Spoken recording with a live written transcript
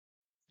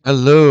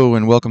Hello,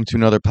 and welcome to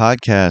another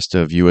podcast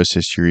of U.S.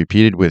 History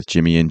Repeated with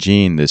Jimmy and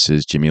Jean. This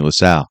is Jimmy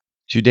LaSalle.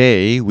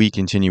 Today, we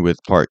continue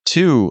with part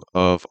two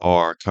of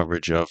our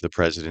coverage of the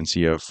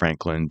presidency of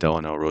Franklin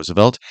Delano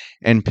Roosevelt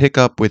and pick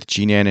up with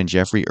Jeananne and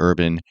Jeffery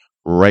Urbin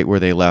right where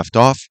they left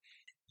off.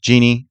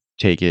 Jeannie,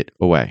 take it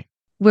away.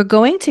 We're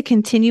going to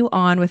continue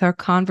on with our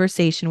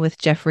conversation with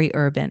Jeffery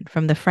Urbin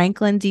from the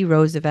Franklin D.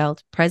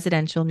 Roosevelt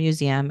Presidential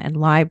Museum and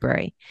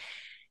Library.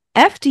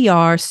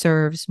 FDR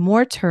serves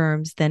more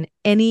terms than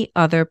any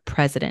other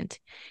president.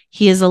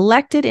 He is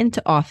elected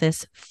into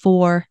office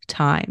 4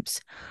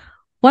 times.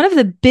 One of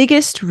the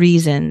biggest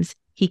reasons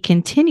he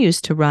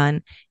continues to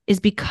run is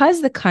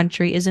because the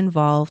country is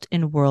involved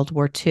in World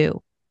War II.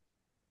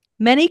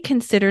 Many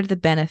considered the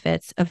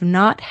benefits of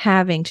not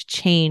having to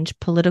change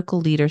political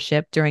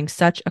leadership during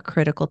such a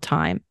critical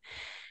time.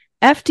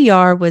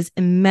 FDR was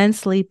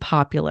immensely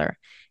popular,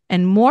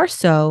 and more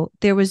so,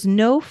 there was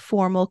no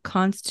formal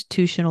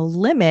constitutional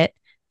limit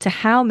to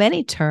how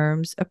many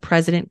terms a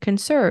president can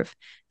serve.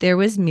 There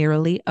was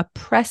merely a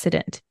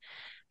precedent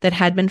that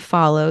had been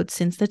followed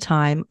since the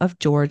time of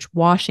George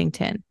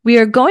Washington. We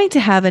are going to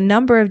have a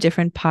number of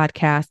different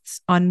podcasts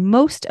on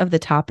most of the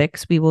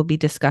topics we will be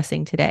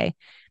discussing today.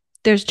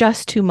 There's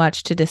just too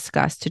much to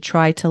discuss to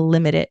try to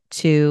limit it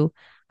to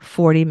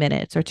 40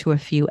 minutes or to a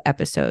few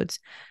episodes.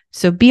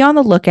 So be on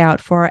the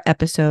lookout for our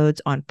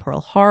episodes on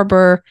Pearl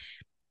Harbor,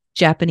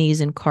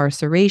 Japanese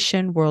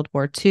incarceration, World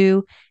War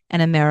II,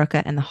 and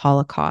America and the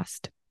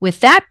Holocaust.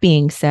 With that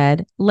being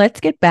said, let's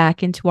get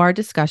back into our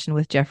discussion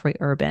with Jeffery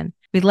Urbin.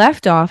 We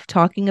left off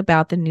talking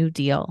about the New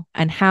Deal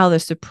and how the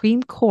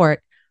Supreme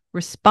Court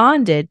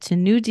responded to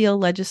New Deal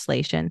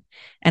legislation,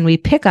 and we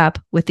pick up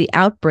with the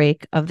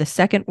outbreak of the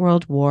Second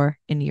World War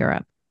in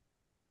Europe.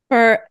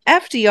 For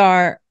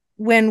FDR,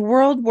 when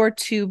World War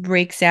II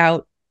breaks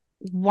out,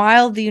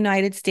 while the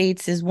United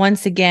States is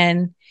once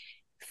again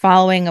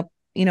following a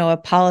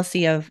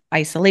policy of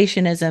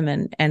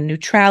isolationism and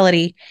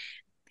neutrality,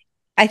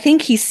 I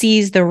think he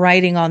sees the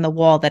writing on the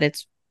wall that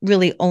it's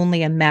really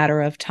only a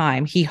matter of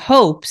time. He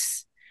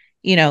hopes,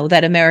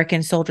 that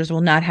American soldiers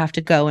will not have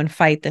to go and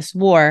fight this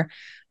war,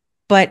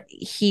 but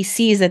he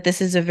sees that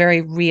this is a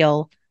very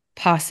real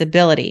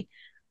possibility.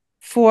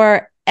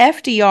 For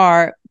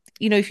FDR,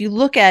 if you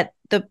look at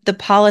the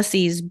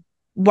policies,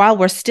 while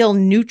we're still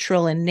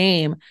neutral in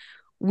name,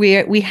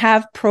 we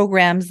have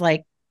programs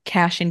like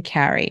Cash and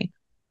Carry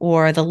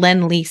or the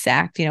Lend-Lease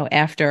Act,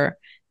 after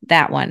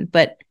that one.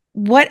 But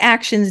what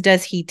actions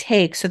does he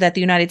take so that the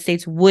United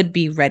States would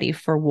be ready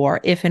for war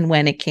if and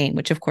when it came,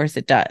 which of course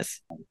it does?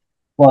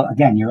 Well,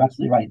 again, you're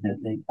absolutely right.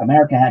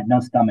 America had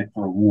no stomach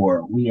for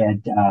war. We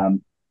had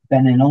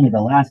been in only the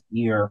last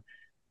year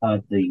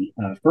of the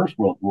First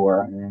World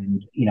War,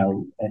 and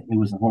it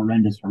was a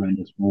horrendous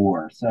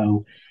war.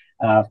 So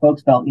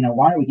folks felt,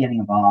 why are we getting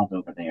involved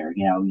over there?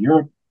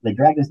 Europe, they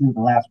dragged us into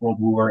the last World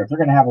War. If they're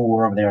going to have a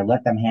war over there,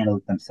 let them handle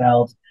it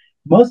themselves.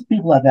 Most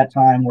people at that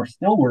time were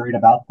still worried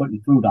about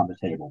putting food on the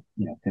table,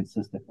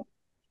 consistently.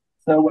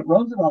 So what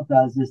Roosevelt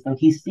does is, though,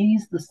 he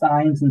sees the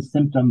signs and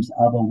symptoms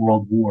of a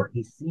world war.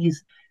 He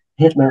sees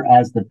Hitler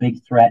as the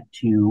big threat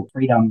to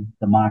freedom,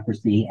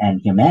 democracy, and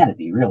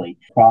humanity, really,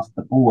 across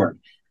the board.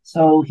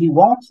 So he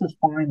walks this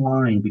fine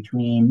line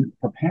between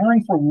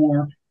preparing for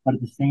war, but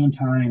at the same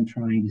time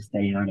trying to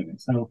stay out of it.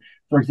 So,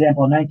 for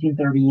example, in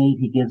 1938,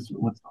 he gives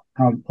what's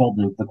called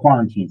the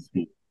quarantine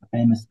speech, a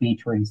famous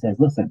speech where he says,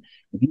 listen,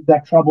 if you've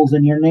got troubles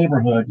in your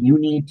neighborhood, you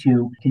need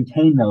to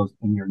contain those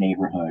in your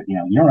neighborhood.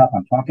 Europe,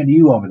 I'm talking to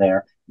you over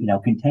there.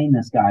 Contain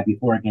this guy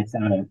before it gets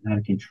out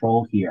of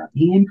control here.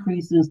 He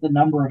increases the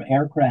number of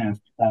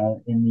aircraft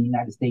in the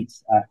United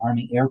States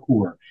Army Air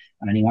Corps,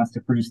 and he wants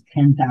to produce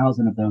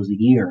 10,000 of those a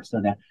year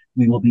so that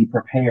we will be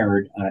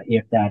prepared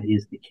if that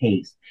is the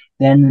case.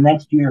 Then the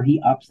next year,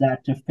 he ups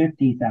that to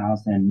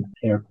 50,000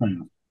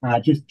 aircraft.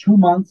 Just 2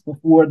 months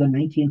before the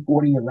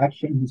 1940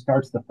 election, he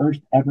starts the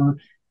first ever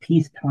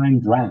peacetime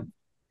draft.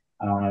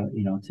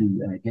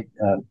 To get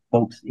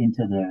folks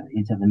into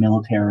the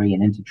military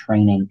and into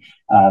training,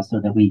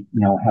 so that we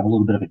have a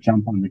little bit of a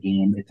jump on the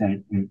game if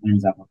that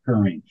ends up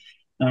occurring.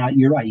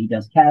 You're right. He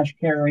does cash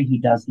carry. He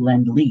does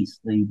lend-lease.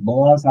 The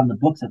laws on the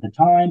books at the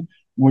time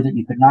were that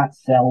you could not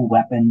sell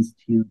weapons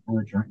to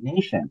belligerent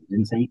nations.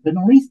 Didn't say you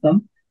couldn't lease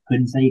them.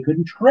 Couldn't say you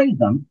couldn't trade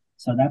them.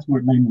 So that's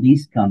where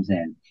lend-lease comes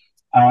in.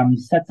 He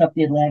sets up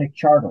the Atlantic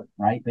Charter,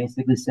 right?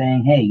 Basically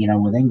saying, hey,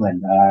 with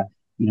England,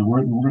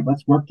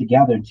 let's work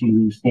together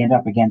to stand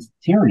up against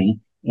tyranny,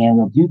 and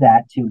we'll do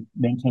that to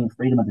maintain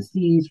freedom of the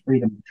seas,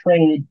 freedom of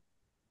trade,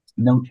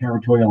 no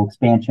territorial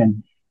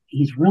expansion.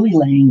 He's really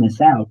laying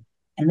this out.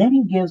 And then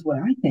he gives what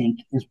I think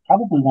is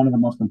probably one of the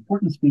most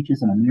important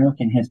speeches in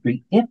American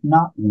history, if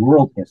not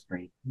world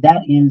history.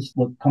 That is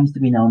what comes to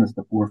be known as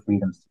the Four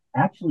Freedoms.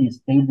 Actually, a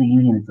State of the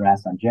Union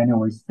address on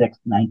January 6th,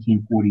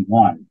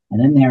 1941.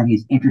 And in there,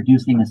 he's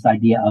introducing this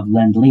idea of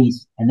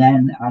lend-lease. And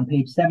then on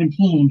page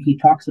 17, he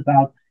talks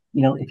about,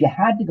 if you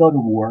had to go to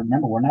war,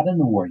 remember, we're not in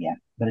the war yet,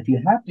 but if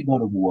you have to go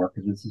to war,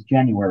 because this is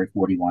January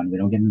 41, we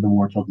don't get into the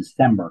war till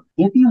December.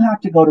 If you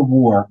have to go to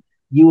war,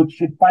 you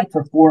should fight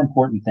for four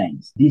important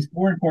things. These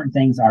four important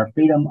things are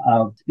freedom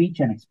of speech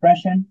and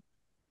expression,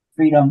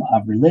 freedom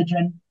of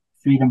religion,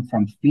 freedom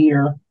from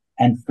fear,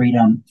 and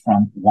freedom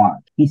from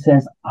want. He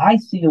says, I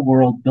see a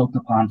world built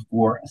upon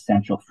four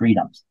essential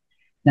freedoms.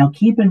 Now,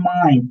 keep in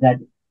mind that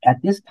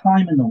at this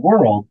time in the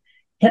world,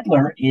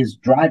 Hitler is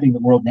driving the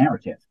world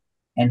narrative.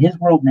 And his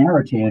world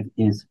narrative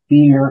is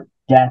fear,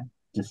 death,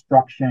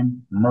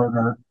 destruction,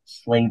 murder,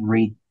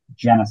 slavery,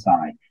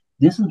 genocide.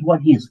 This is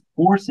what he is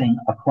forcing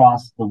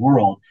across the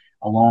world,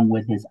 along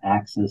with his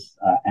Axis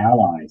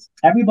allies.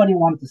 Everybody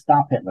wanted to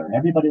stop Hitler.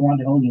 Everybody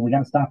wanted, we got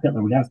to stop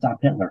Hitler. We got to stop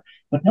Hitler.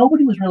 But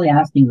nobody was really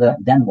asking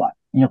then what?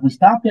 If we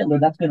stop Hitler,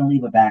 that's going to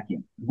leave a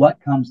vacuum.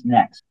 What comes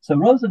next? So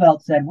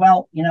Roosevelt said,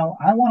 well,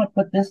 I want to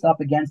put this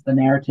up against the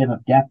narrative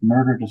of death,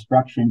 murder,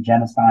 destruction,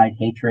 genocide,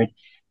 hatred.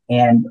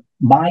 And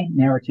my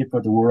narrative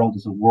for the world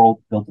is a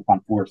world built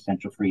upon four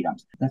essential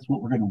freedoms. That's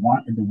what we're going to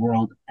want in the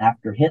world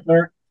after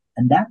Hitler.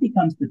 And that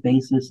becomes the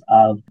basis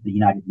of the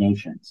United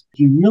Nations.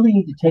 You really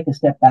need to take a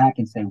step back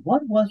and say,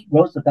 what was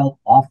Roosevelt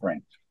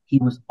offering? He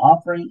was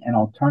offering an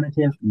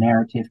alternative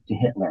narrative to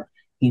Hitler.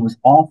 He was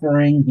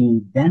offering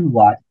the then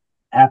what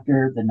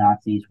after the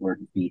Nazis were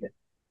defeated.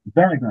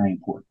 Very, very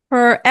important.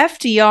 For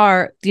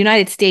FDR, the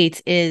United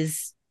States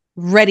is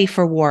ready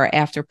for war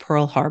after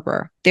Pearl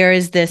Harbor. There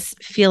is this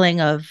feeling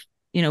of,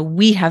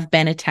 we have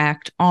been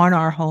attacked on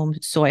our home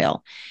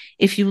soil.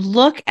 If you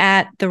look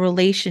at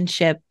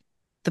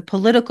the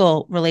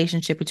political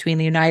relationship between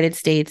the United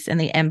States and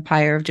the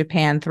Empire of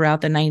Japan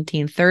throughout the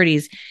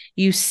 1930s,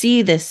 you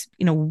see this,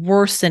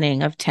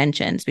 worsening of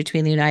tensions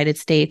between the United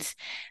States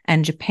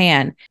and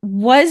Japan.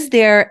 Was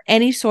there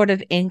any sort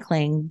of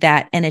inkling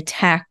that an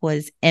attack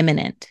was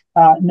imminent?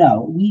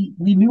 No, we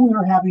knew we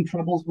were having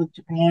troubles with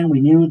Japan.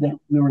 We knew that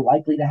we were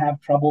likely to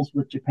have troubles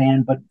with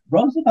Japan, but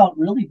Roosevelt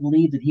really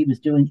believed that he was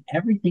doing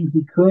everything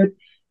he could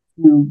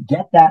to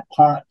get that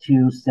pot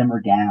to simmer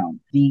down.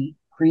 The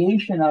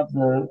creation of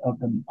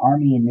the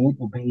Army and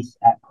Naval Base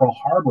at Pearl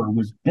Harbor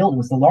was built. It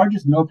was the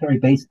largest military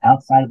base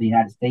outside of the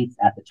United States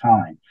at the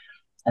time.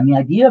 And the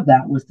idea of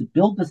that was to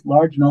build this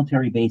large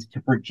military base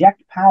to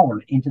project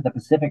power into the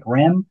Pacific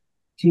Rim,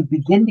 to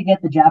begin to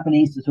get the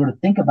Japanese to sort of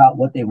think about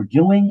what they were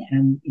doing.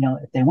 And,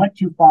 if they went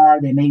too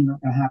far, they may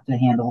have to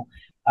handle,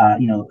 a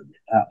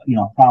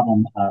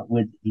problem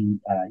with the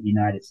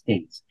United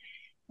States.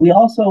 We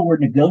also were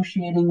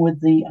negotiating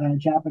with the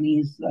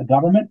Japanese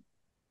government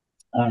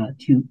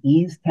to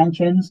ease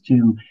tensions,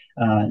 to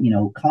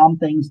calm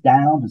things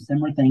down, to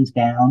simmer things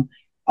down,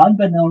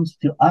 unbeknownst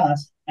to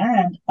us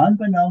and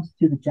unbeknownst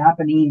to the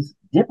Japanese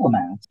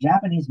diplomats.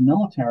 Japanese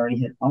military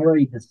had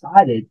already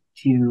decided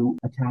to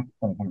attack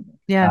Pearl Harbor.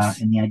 Yes.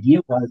 And the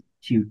idea was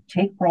to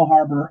take Pearl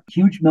Harbor,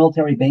 huge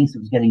military base. It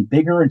was getting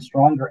bigger and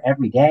stronger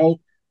every day.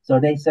 So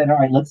they said, all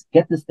right, let's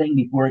get this thing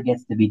before it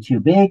gets to be too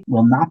big.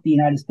 We'll knock the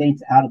United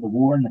States out of the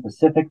war in the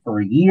Pacific for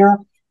a year.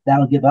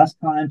 That'll give us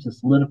time to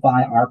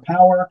solidify our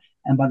power.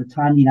 And by the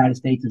time the United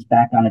States is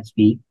back on its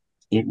feet,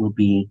 it will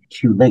be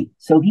too late.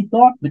 So he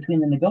thought between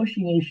the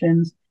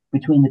negotiations,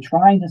 between the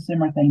trying to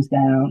simmer things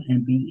down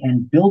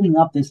and building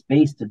up this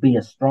base to be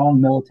a strong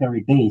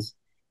military base,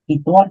 he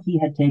thought he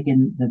had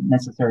taken the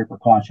necessary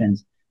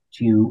precautions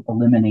to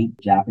eliminate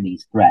the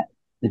Japanese threat.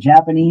 The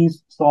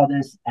Japanese saw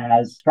this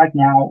as strike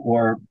now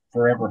or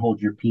forever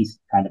hold your peace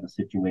kind of a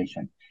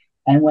situation.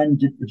 And when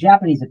the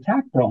Japanese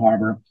attacked Pearl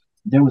Harbor,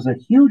 there was a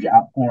huge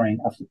outpouring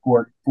of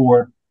support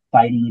for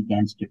fighting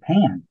against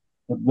Japan.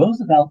 But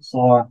Roosevelt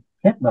saw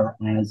Hitler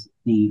as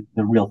the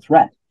real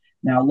threat.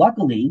 Now,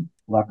 luckily,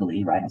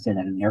 right, I say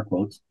that in air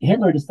quotes,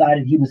 Hitler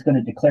decided he was going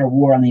to declare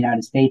war on the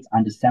United States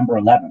on December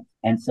 11th.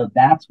 And so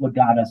that's what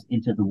got us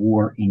into the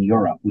war in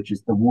Europe, which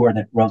is the war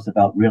that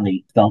Roosevelt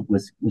really felt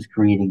was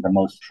creating the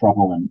most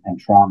trouble and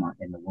trauma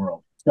in the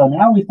world. So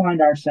now we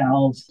find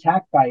ourselves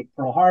attacked by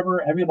Pearl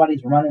Harbor.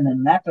 Everybody's running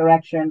in that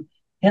direction.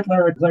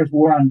 Hitler declares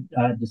war on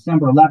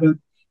December 11th.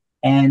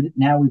 And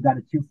now we've got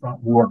a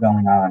two-front war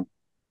going on.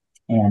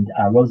 And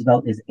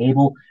Roosevelt is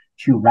able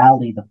to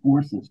rally the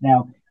forces.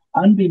 Now,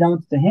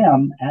 unbeknownst to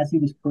him, as he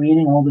was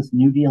creating all this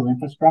New Deal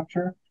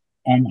infrastructure,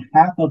 and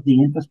half of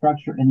the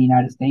infrastructure in the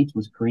United States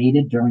was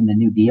created during the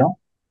New Deal.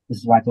 This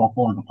is why it's all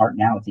falling apart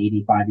now. It's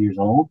 85 years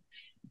old.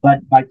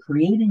 But by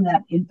creating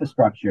that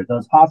infrastructure,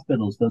 those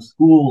hospitals, those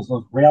schools,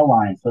 those rail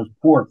lines, those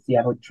ports, the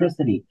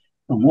electricity,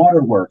 the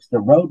waterworks, the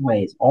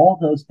roadways, all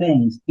those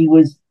things, he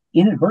was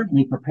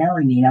inadvertently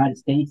preparing the United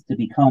States to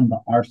become the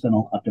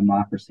arsenal of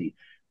democracy.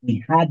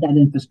 We had that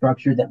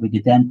infrastructure that we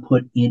could then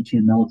put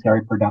into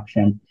military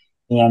production.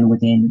 And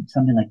within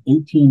something like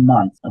 18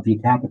 months of the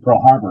attack of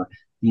Pearl Harbor,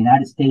 the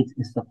United States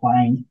is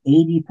supplying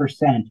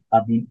 80%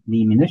 of the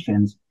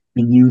munitions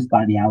being used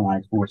by the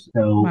Allied forces.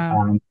 So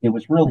wow. It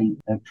was really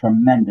a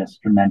tremendous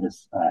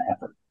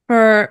effort.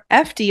 For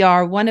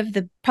FDR, one of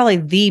probably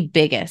the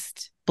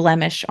biggest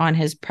blemish on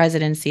his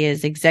presidency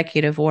is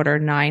Executive Order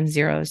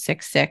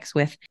 9066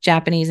 with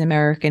Japanese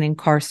American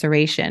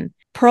incarceration.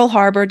 Pearl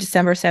Harbor,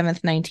 December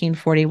 7th,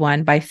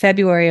 1941. By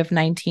February of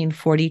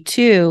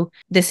 1942,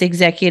 this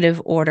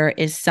executive order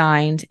is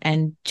signed,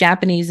 and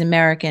Japanese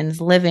Americans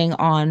living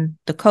on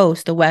the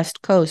coast, the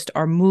West Coast,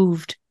 are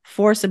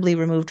forcibly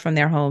removed from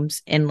their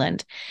homes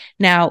inland.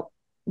 Now,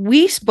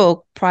 we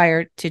spoke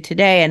prior to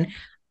today, and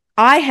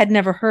I had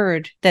never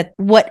heard that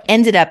what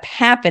ended up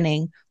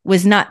happening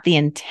was not the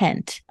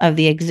intent of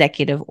the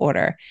executive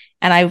order.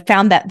 And I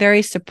found that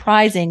very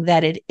surprising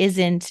that it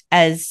isn't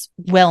as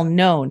well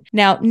known.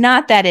 Now,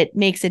 not that it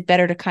makes it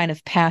better to kind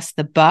of pass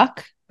the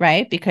buck,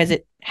 right? Because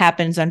it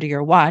happens under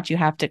your watch. You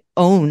have to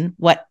own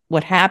what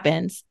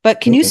happens. But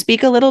can you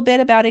speak a little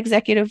bit about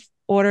Executive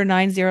Order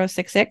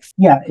 9066?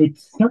 Yeah, it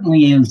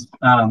certainly is,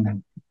 a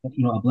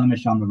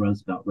blemish on the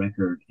Roosevelt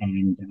record.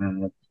 And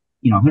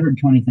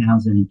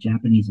 120,000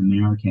 Japanese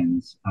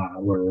Americans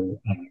were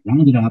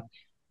rounded up,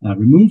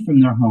 removed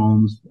from their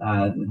homes,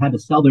 had to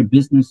sell their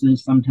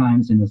businesses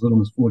sometimes in as little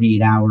as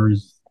 48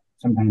 hours,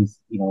 sometimes,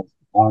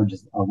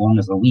 as long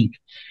as a week.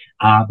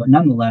 But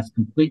nonetheless,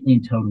 completely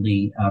and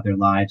totally their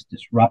lives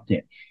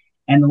disrupted.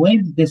 And the way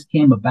that this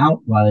came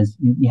about was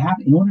you have,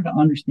 in order to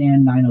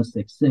understand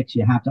 9066,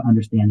 you have to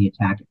understand the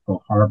attack at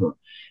Pearl Harbor.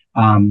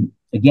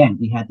 Again,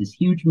 we had this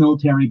huge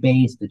military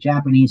base. The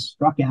Japanese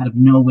struck out of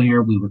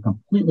nowhere. We were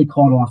completely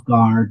caught off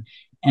guard.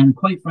 And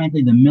quite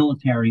frankly, the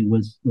military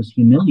was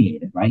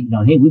humiliated, right?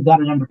 Hey, we've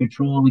got it under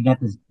control. We got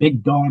this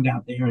big dog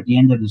out there at the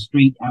end of the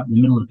street out in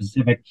the middle of the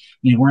Pacific.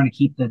 We're going to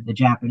keep the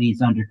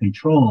Japanese under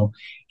control.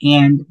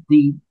 And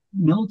the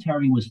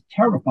military was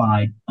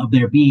terrified of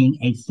there being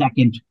a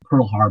second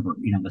Pearl Harbor,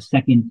 the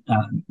second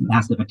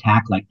massive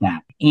attack like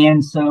that.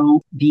 And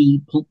so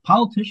the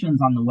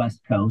politicians on the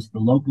West Coast, the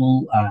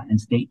local and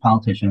state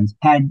politicians,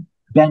 had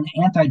been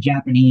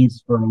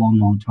anti-Japanese for a long,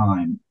 long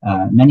time.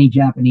 Many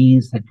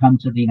Japanese had come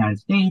to the United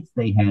States.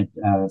 They had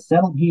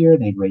settled here.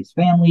 They'd raised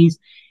families,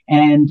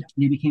 and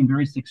they became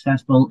very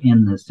successful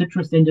in the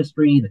citrus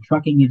industry, the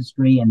trucking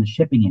industry, and the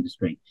shipping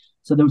industry.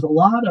 So there was a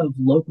lot of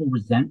local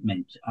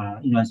resentment,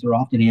 as there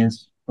often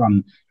is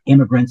from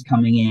immigrants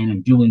coming in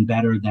and doing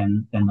better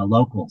than the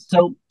locals.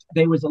 So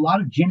there was a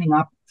lot of ginning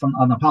up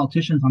on the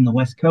politicians on the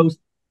West Coast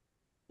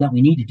that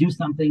we need to do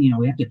something.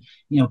 We have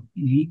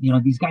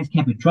to, these guys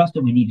can't be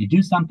trusted. We need to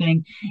do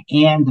something.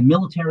 And the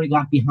military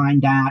got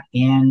behind that.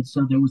 And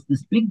so there was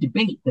this big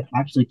debate that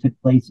actually took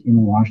place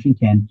in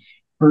Washington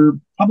for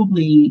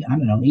probably,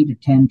 8 to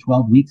 10,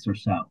 12 weeks or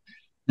so.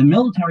 The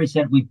military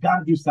said, we've got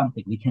to do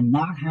something. We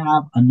cannot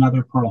have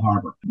another Pearl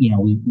Harbor.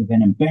 We've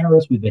been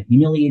embarrassed. We've been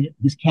humiliated.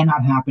 This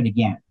cannot happen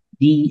again.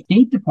 The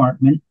State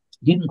Department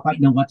didn't quite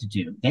know what to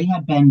do. They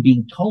had been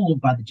being told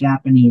by the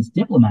Japanese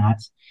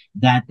diplomats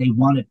that they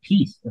wanted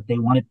peace, that they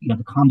wanted,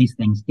 to calm these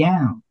things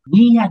down.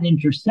 We had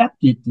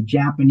intercepted the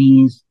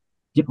Japanese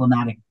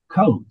diplomatic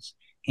codes.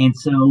 And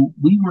so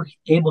we were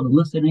able to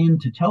listen in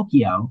to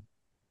Tokyo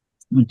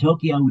when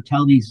Tokyo would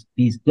tell these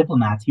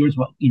diplomats, here's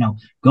what,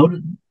 go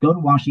to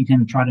Washington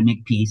and try to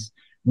make peace.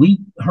 We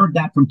heard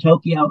that from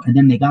Tokyo, and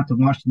then they got to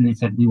Washington and they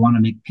said, we want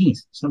to make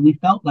peace. So we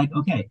felt like,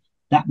 okay,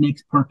 that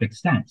makes perfect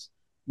sense.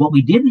 What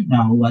we didn't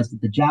know was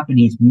that the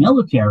Japanese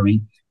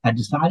military had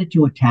decided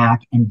to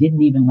attack and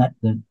didn't even let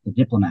the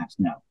diplomats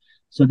know.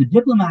 So the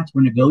diplomats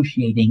were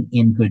negotiating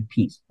in good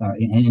peace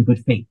and in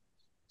good faith.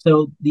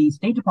 So the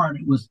State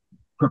Department was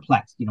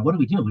perplexed. What do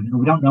we do?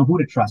 We don't know who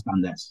to trust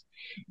on this.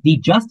 The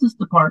Justice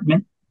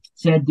Department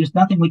said, there's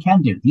nothing we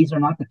can do. These are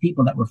not the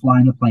people that were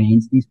flying the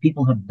planes. These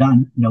people have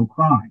done no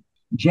crime.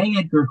 J.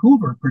 Edgar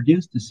Hoover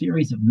produced a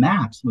series of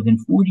maps within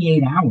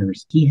 48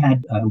 hours. He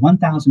had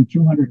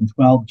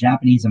 1,212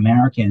 Japanese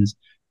Americans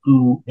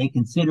who they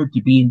considered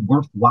to be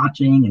worth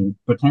watching and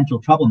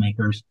potential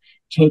troublemakers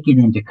taken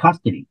into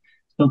custody.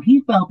 So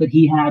he felt that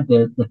he had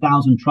the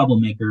 1,000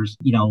 troublemakers,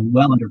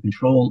 well under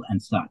control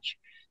and such.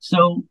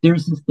 So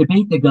there's this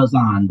debate that goes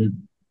on. The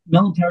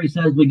military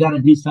says we got to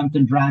do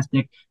something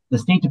drastic. The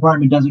State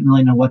Department doesn't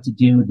really know what to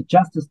do. The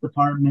Justice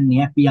Department, the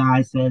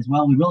FBI says,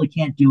 well, we really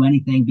can't do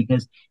anything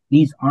because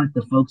these aren't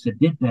the folks that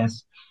did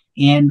this.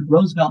 And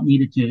Roosevelt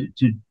needed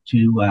to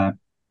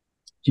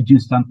do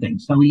something.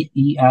 So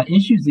he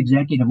issues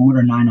Executive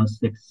Order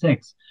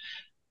 9066,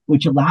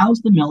 which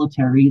allows the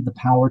military the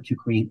power to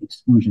create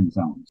exclusion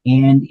zones.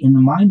 And in the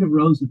mind of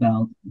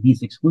Roosevelt,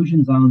 these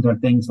exclusion zones are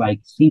things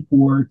like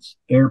seaports,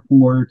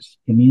 airports,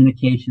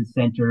 communication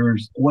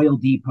centers, oil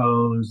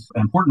depots,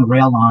 important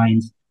rail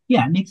lines.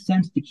 Yeah, it makes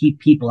sense to keep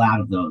people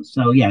out of those.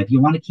 So yeah, if you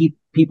want to keep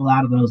people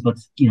out of those,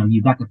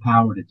 you've got the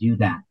power to do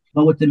that.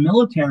 But what the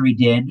military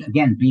did,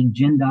 again, being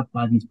ginned up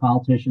by these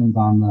politicians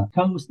on the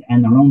coast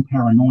and their own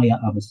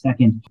paranoia of a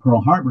second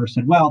Pearl Harbor,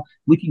 said, well,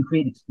 we can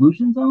create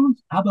exclusion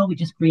zones. How about we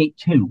just create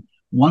two?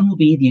 One will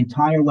be the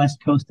entire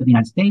west coast of the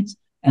United States,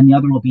 and the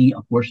other will be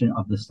a portion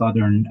of the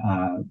southern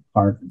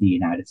part of the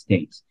United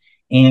States.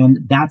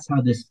 And that's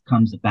how this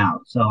comes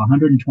about. So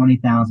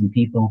 120,000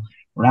 people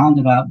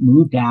rounded up,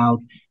 moved out.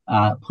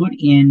 put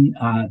in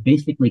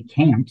basically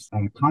camps,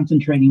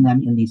 concentrating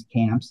them in these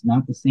camps,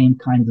 not the same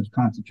kinds of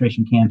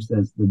concentration camps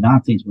as the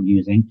Nazis were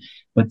using,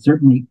 but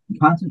certainly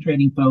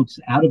concentrating folks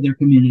out of their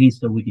communities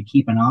so we could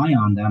keep an eye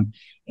on them.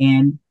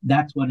 And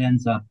that's what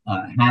ends up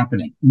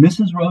happening.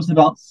 Mrs.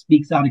 Roosevelt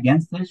speaks out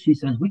against this. She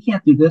says, we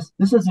can't do this.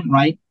 This isn't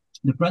right.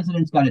 The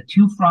president's got a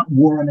two-front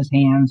war on his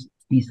hands.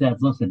 He says,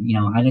 listen,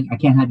 I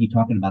can't have you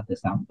talking about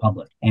this out in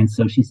public. And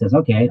so she says,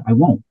 okay, I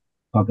won't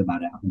talk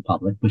about it out in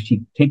public, but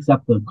she takes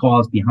up the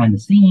cause behind the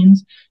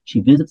scenes.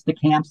 She visits the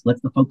camps, lets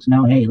the folks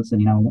know, hey,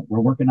 listen, we're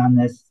working on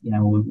this,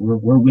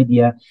 we're with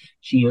you.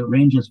 She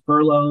arranges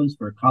furloughs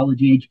for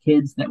college age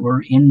kids that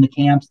were in the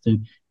camps to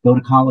go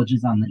to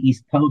colleges on the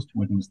East Coast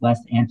where there was less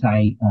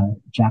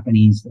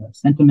anti-Japanese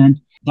sentiment.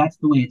 That's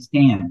the way it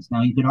stands.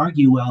 Now, you could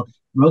argue, well,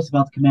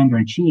 Roosevelt's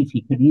commander-in-chief,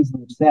 he could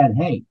easily have said,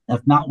 hey,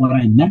 that's not what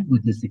I meant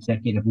with this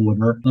executive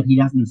order, but he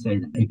doesn't say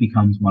that. It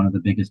becomes one of the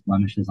biggest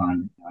blemishes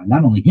on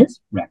not only his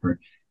record,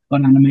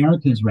 but on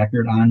America's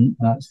record on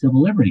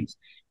civil liberties.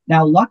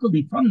 Now,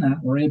 luckily from that,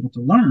 we're able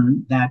to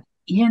learn that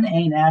in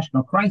a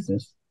national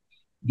crisis,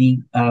 the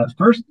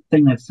first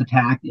thing that's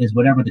attacked is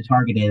whatever the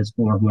target is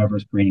for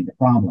whoever's creating the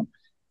problem.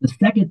 The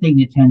second thing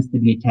that tends to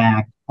be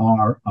attacked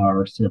are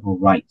our civil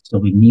rights. So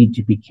we need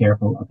to be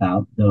careful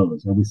about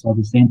those. And we saw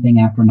the same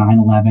thing after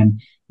 9/11,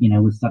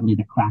 with suddenly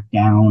the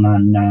crackdown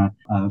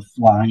on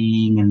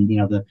flying, and,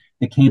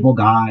 the cable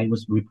guy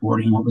was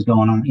reporting what was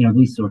going on,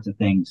 these sorts of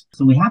things.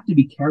 So we have to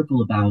be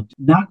careful about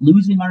not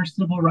losing our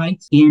civil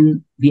rights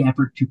in the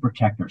effort to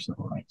protect our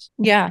civil rights.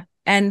 Yeah.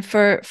 And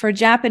for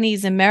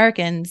Japanese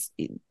Americans,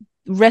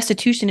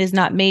 restitution is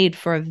not made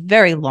for a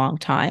very long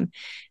time.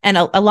 And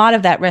a lot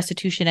of that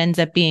restitution ends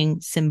up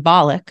being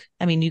symbolic.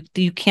 I mean,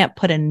 you can't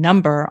put a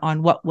number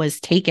on what was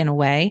taken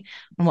away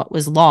and what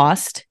was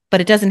lost,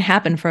 but it doesn't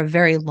happen for a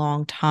very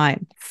long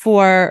time.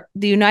 For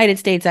the United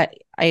States, I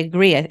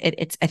agree. I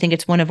think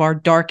it's one of our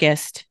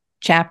darkest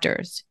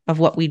chapters of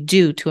what we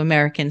do to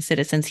American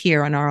citizens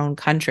here in our own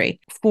country.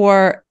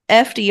 For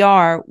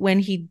FDR, when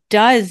he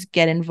does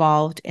get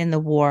involved in the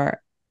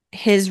war,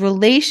 his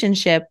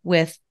relationship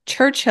with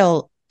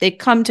Churchill, they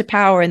come to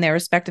power in their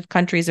respective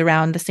countries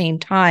around the same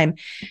time.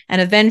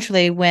 And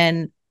eventually,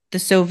 when the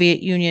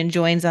Soviet Union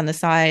joins on the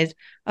side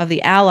of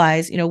the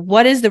Allies,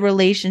 what is the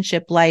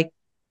relationship like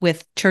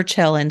with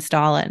Churchill and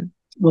Stalin?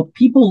 Well,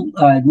 people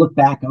look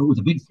back,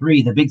 the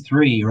big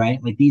three,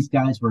 right? Like these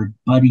guys were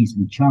buddies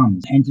and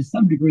chums. And to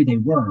some degree they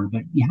were,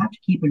 but you have to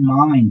keep in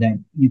mind that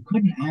you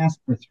couldn't ask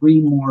for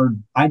three more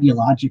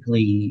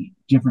ideologically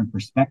different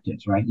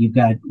perspectives, right? You've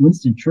got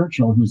Winston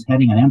Churchill, who's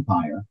heading an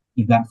empire.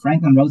 You've got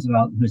Franklin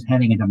Roosevelt, who's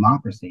heading a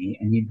democracy,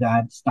 and you've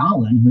got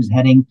Stalin, who's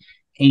heading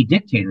a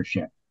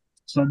dictatorship.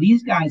 So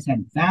these guys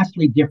had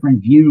vastly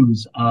different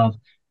views of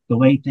the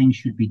way things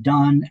should be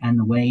done and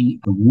the way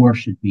the war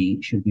should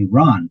be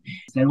run.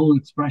 It's that old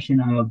expression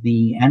of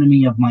the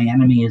enemy of my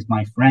enemy is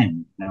my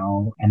friend,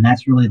 and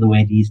that's really the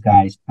way these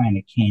guys kind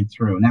of came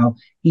through. Now,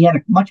 FDR had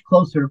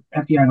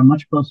a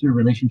much closer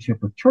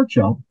relationship with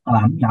Churchill.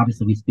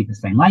 Obviously, we speak the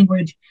same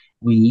language.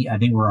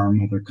 They were our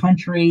mother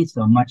country,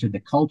 so much of the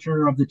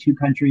culture of the two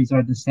countries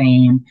are the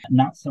same.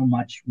 Not so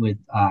much with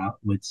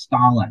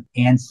Stalin,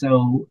 and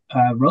so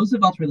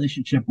Roosevelt's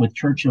relationship with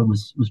Churchill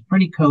was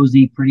pretty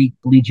cozy, pretty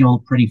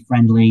collegial, pretty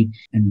friendly,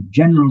 and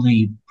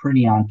generally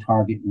pretty on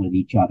target with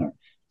each other.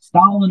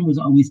 Stalin was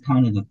always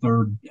kind of the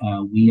third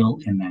wheel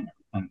in that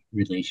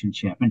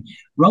relationship, and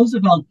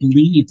Roosevelt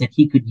believed that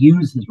he could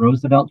use his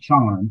Roosevelt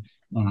charm.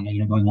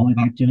 Going all the way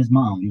back to his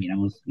mom,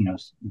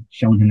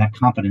 showing him that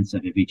confidence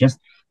of if you just,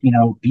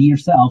 be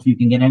yourself, you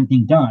can get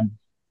anything done.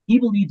 He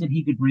believed that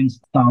he could bring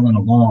Stalin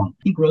along.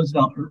 I think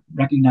Roosevelt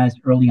recognized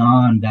early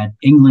on that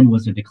England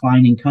was a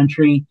declining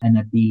country, and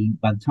that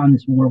by the time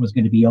this war was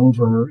going to be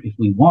over, if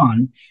we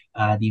won,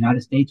 the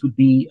United States would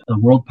be a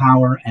world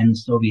power and the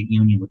Soviet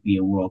Union would be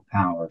a world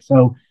power.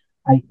 So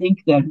I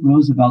think that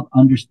Roosevelt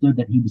understood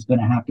that he was going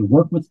to have to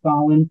work with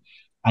Stalin.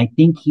 I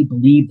think he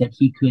believed that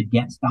he could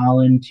get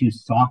Stalin to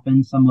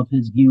soften some of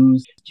his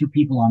views. Two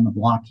people on the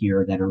block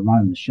here that are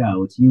running the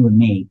show. It's you and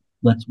me.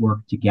 Let's work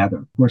together.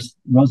 Of course,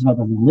 Roosevelt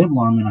doesn't live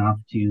long enough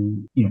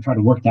to, try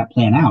to work that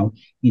plan out.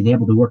 He's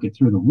able to work it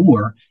through the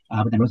war,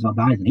 but then Roosevelt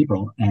dies in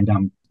April, and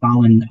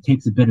Stalin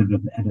takes a bit of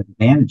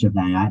advantage of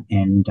that.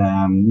 And,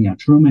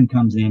 Truman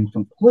comes in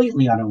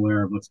completely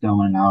unaware of what's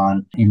going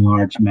on in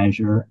large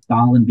measure.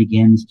 Stalin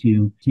begins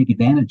to take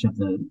advantage of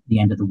the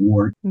end of the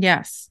war.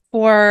 Yes.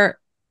 For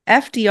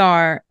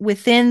FDR,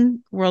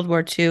 within World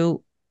War II,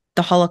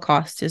 the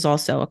Holocaust is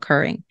also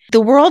occurring.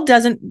 The world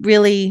doesn't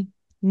really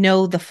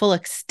know the full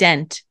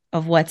extent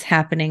of what's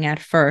happening at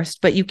first,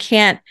 but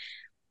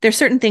there's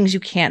certain things you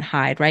can't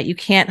hide, right? You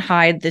can't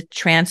hide the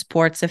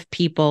transports of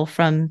people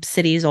from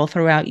cities all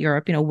throughout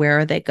Europe. Where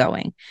are they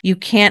going? You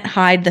can't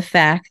hide the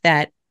fact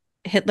that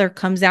Hitler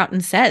comes out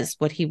and says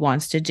what he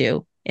wants to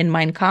do in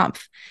Mein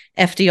Kampf.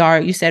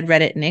 FDR, you said,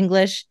 read it in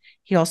English.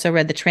 He also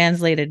read the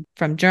translated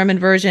from German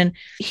version.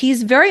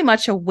 He's very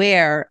much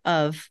aware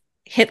of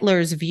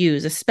Hitler's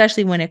views,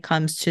 especially when it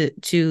comes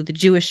to the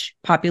Jewish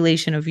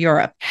population of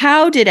Europe.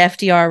 How did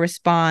FDR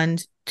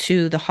respond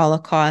to the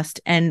Holocaust,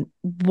 and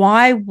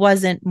why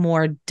wasn't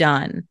more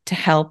done to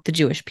help the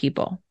Jewish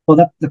people?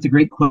 Well, that's a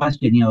great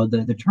question.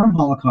 The term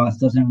Holocaust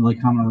doesn't really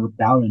come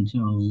about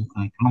until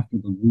after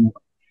the war.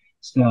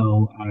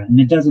 So, and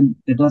it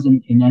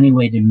doesn't in any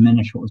way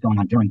diminish what was going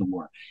on during the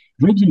war.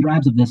 Dribs and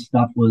drabs of this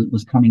stuff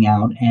was coming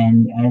out,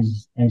 and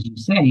as you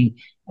say,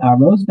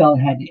 Roosevelt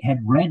had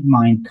read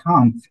Mein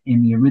Kampf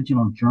in the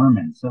original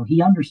German, so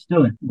he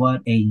understood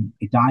what a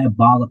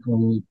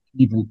diabolical,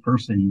 evil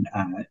person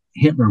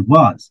Hitler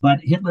was. But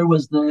Hitler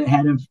was the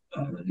head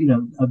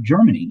of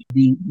Germany.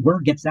 The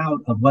word gets out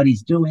of what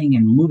he's doing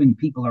and moving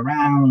people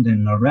around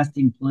and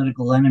arresting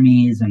political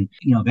enemies, and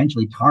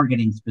eventually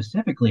targeting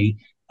specifically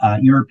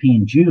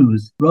European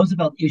Jews.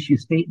 Roosevelt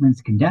issues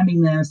statements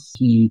condemning this.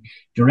 He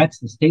directs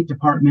the State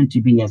Department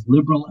to be as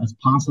liberal as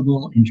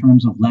possible in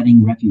terms of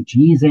letting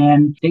refugees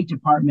in. State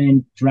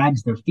Department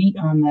drags their feet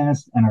on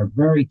this and are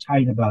very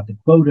tight about the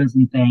quotas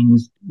and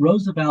things.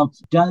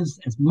 Roosevelt does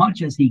as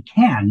much as he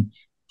can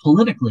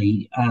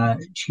politically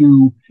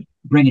to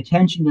bring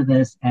attention to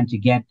this and to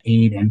get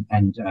aid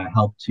and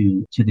help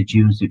to the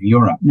Jews of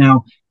Europe.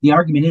 Now, the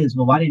argument is,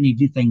 well, why didn't he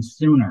do things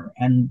sooner?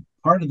 And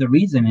part of the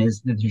reason is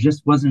that there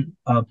just wasn't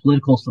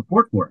political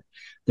support for it.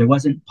 There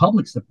wasn't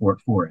public support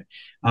for it.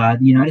 The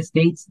United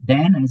States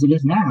then, as it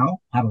is now,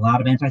 had a lot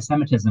of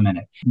anti-Semitism in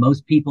it.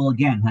 Most people,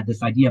 again, had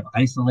this idea of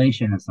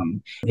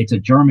isolationism. It's a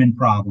German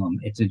problem.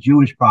 It's a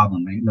Jewish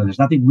problem. There's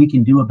nothing we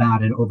can do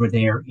about it over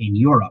there in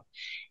Europe.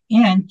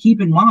 And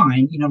keep in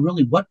mind,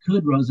 really, what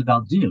could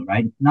Roosevelt do,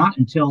 right? Not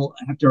until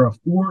after a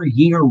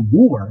 4-year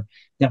war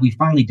that we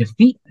finally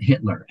defeat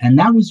Hitler. And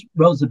that was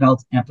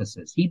Roosevelt's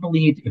emphasis. He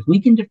believed if we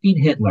can defeat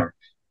Hitler,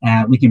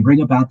 we can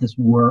bring about this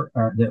war,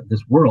 or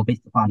this world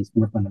based upon these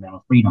 4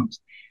 fundamental freedoms.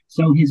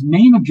 So his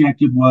main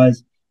objective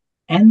was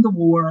end the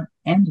war,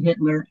 end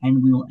Hitler,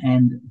 and we will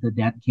end the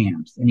death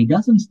camps. And he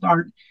doesn't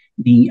start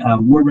the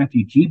War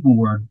Refugee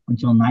Board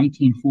until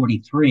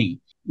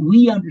 1943.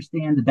 We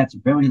understand that that's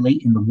very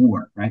late in the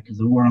war, right? Because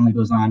the war only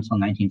goes on until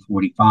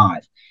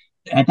 1945.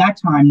 At that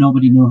time,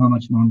 nobody knew how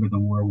much longer the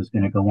war was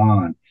going to go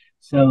on.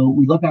 So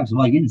we look back and say,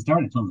 well, he didn't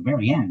start until the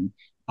very end.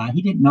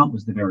 He didn't know it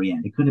was the very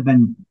end. It could have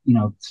been,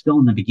 still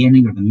in the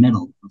beginning or the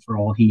middle for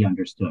all he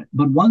understood.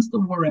 But once the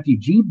War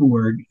Refugee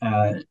Board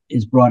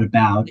is brought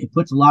about, it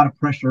puts a lot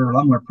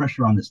more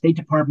pressure on the State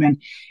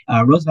Department.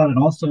 Roosevelt had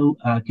also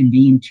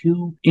convened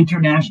 2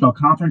 international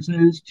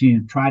conferences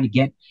to try to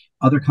get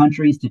other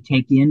countries to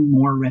take in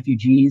more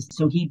refugees.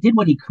 So he did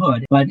what he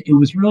could, but it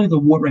was really the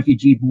War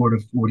Refugee Board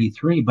of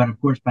 43. But of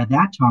course, by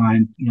that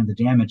time, the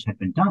damage had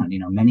been done.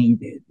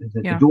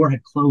 The door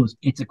had closed.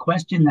 It's a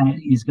question that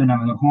is going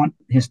to haunt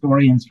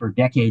historians for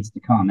decades to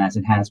come, as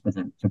it has for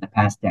the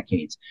past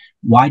decades.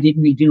 Why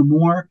didn't he do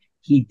more?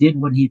 He did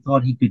what he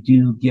thought he could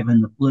do,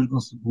 given the political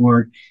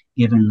support,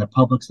 given the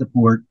public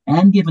support,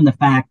 and given the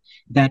fact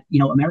that,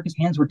 America's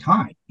hands were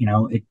tied.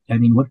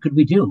 What could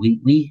we do?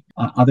 We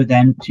other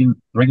than to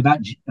bring about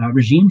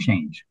regime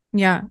change.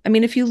 Yeah.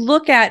 If you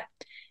look at,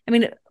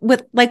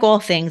 with like all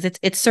things,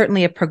 it's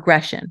certainly a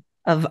progression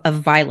of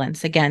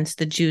violence against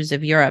the Jews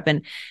of Europe.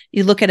 And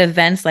you look at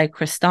events like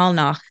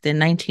Kristallnacht in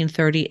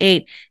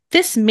 1938,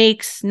 this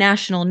makes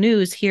national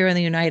news here in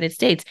the United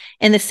States.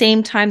 In the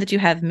same time that you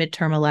have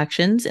midterm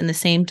elections, in the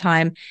same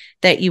time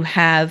that you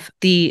have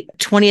the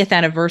 20th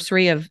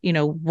anniversary of,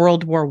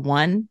 World War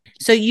I.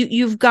 So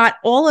you've got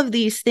all of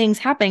these things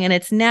happening, and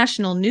it's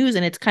national news,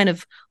 and it's kind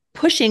of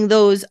pushing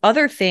those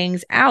other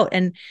things out.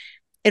 And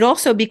it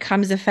also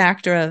becomes a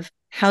factor of,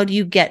 how do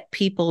you get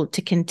people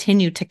to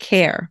continue to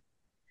care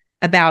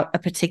about a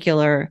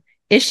particular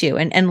issue?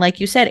 And like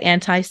you said,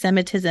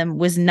 anti-Semitism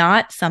was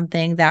not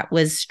something that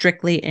was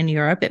strictly in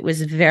Europe. It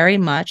was very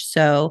much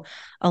so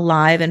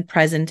alive and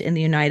present in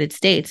the United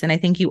States. And I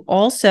think you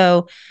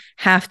also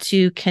have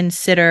to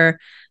consider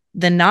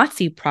the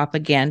Nazi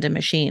propaganda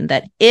machine,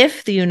 that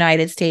if the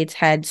United States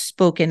had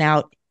spoken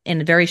out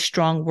in very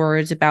strong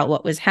words about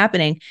what was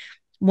happening,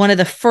 one of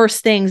the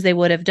first things they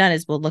would have done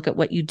is, well, look at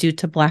what you do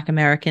to Black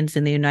Americans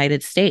in the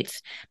United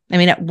States.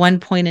 At one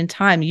point in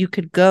time, you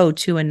could go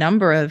to a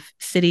number of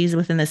cities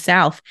within the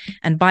South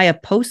and buy a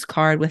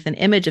postcard with an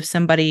image of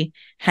somebody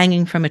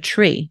hanging from a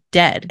tree,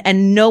 dead,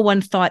 and no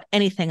one thought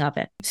anything of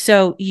it.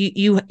 So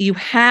you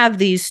have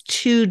these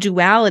 2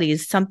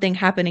 dualities, something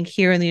happening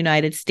here in the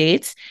United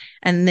States,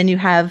 and then you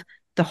have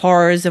the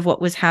horrors of what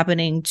was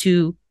happening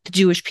to the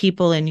Jewish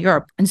people in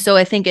Europe. And so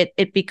I think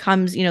it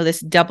becomes, this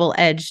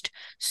double-edged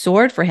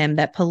sword for him,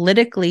 that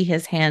politically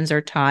his hands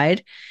are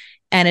tied.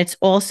 And it's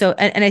also,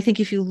 and I think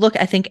if you look,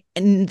 I think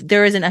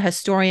there isn't a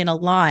historian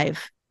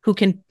alive who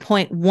can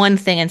point one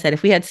thing and said,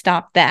 if we had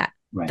stopped that,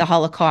 right, the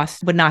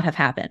Holocaust would not have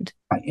happened.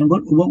 Right. And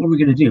what were we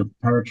going to do?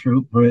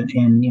 Paratroop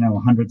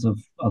and hundreds of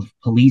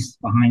police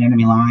behind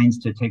enemy lines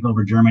to take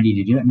over Germany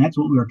to do it. And that's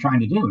what we were trying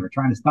to do. We were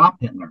trying to stop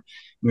Hitler.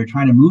 We were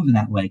trying to move in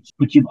that way.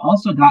 But you've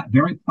also got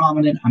very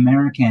prominent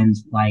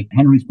Americans like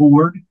Henry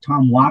Ford,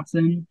 Tom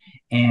Watson,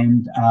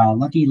 and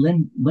Lucky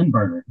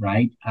Lindbergh,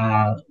 right?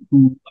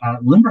 Who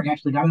Lindbergh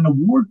actually got an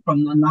award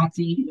from the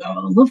Nazi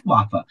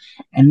Luftwaffe.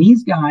 And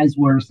these guys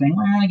were saying,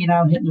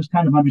 well, Hitler's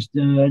kind of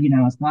understood,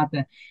 it's not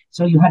that.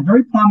 So you had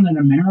very prominent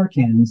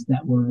Americans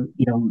that were,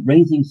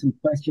 raising some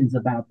questions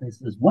about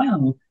this as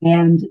well.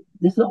 And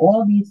this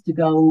all needs to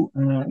go,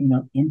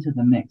 into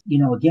the mix.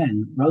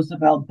 Again,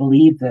 Roosevelt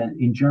believed that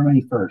in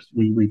Germany first,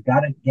 we've got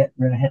to get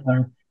rid of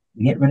Hitler.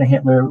 We get rid of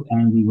Hitler,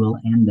 and we will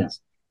end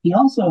this. He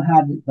also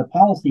had the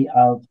policy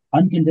of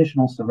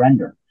unconditional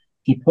surrender.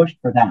 He pushed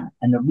for that,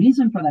 and the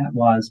reason for that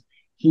was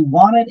he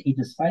wanted a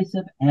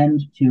decisive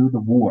end to the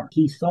war.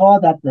 He saw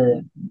that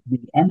the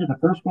end of the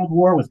First World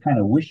War was kind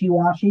of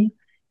wishy-washy,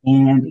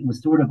 and it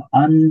was sort of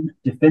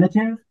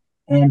undefinitive.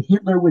 And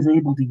Hitler was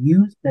able to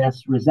use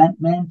this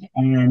resentment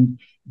and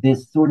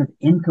this sort of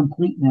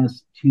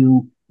incompleteness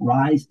to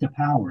rise to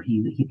power.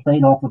 He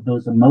played off of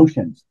those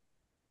emotions.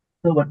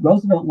 So what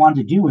Roosevelt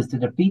wanted to do was to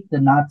defeat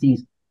the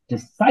Nazis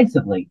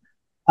decisively,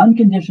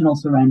 unconditional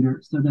surrender,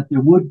 so that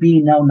there would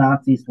be no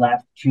Nazis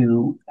left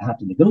to have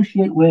to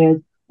negotiate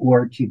with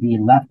or to be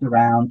left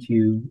around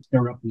to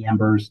stir up the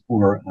embers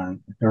for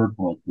the Third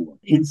World War.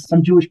 In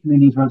some Jewish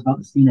communities, Roosevelt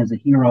was seen as a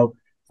hero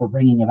for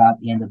bringing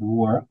about the end of the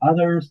war.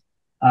 Others,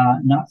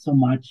 not so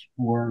much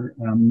for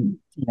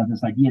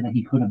this idea that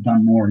he could have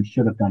done more and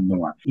should have done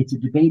more. It's a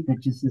debate that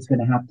just is going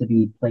to have to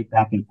be played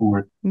back and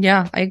forth.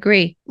 Yeah, I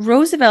agree.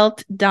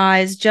 Roosevelt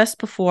dies just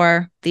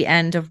before the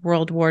end of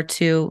World War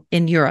II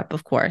in Europe,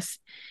 of course.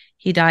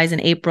 He dies in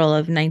April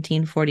of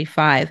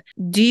 1945.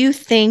 Do you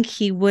think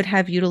he would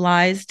have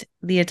utilized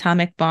the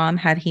atomic bomb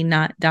had he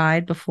not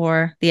died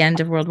before the end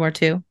of World War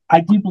II?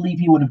 I do believe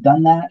he would have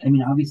done that. I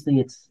mean, obviously,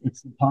 it's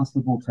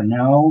impossible to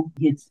know.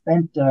 He had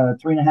spent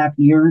 3.5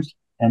 years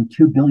and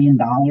 $2 billion,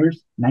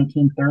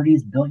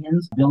 1930s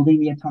billions, building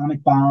the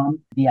atomic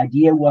bomb. The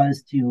idea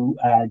was to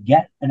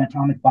get an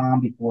atomic bomb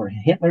before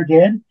Hitler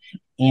did.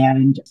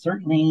 And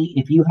certainly,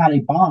 if you had a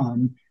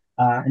bomb,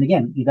 and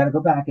again, you got to go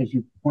back, as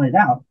you pointed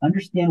out,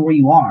 understand where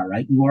you are,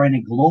 right? You are in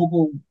a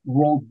global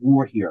world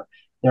war here.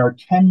 There are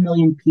 10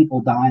 million people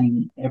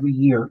dying every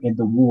year in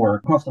the war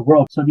across the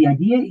world. So the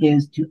idea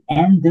is to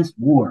end this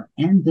war,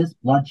 end this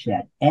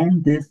bloodshed,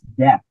 end this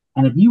death.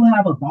 And if you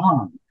have a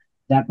bomb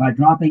that by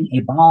dropping a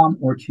bomb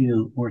or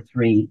two or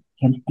three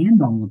can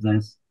end all of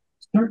this,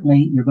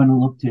 certainly you're going to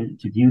look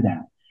to do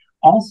that.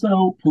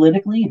 Also,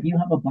 politically, if you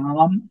have a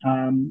bomb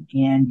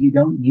and you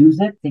don't use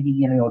it,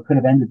 thinking it could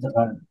have ended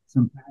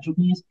some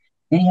casualties,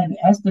 they have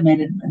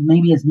estimated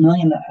maybe as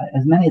many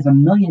as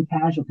 1 million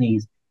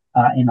casualties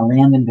in a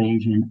land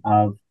invasion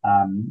of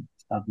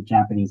the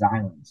Japanese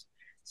islands.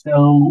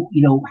 So,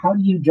 how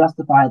do you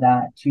justify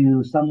that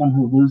to someone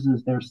who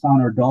loses their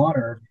son or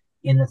daughter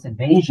in this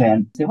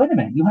invasion? Say, wait a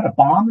minute, you had a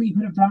bomb that you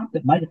could have dropped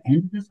that might have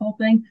ended this whole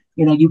thing.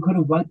 You could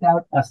have wiped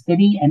out a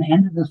city and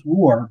ended this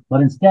war, but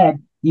instead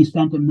you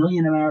sent 1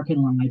 million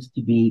American lives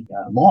to be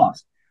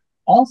lost.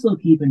 Also,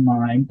 keep in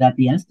mind that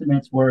the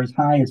estimates were as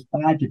high as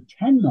 5 to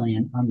 10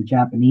 million on the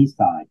Japanese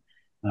side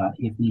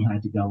if we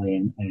had to go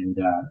in and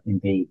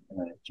invade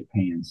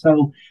Japan.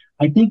 So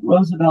I think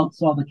Roosevelt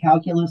saw the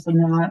calculus in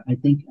that. I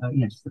think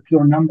just the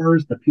pure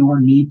numbers, the pure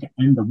need to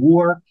end the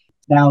war.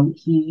 Now,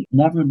 he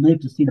never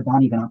lived to see the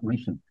bomb even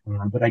operation,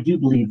 but I do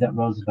believe that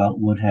Roosevelt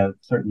would have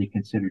certainly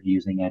considered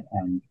using it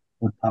and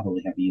would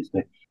probably have used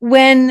it.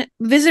 When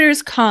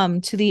visitors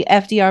come to the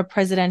FDR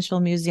Presidential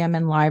Museum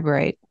and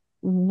Library,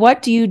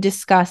 what do you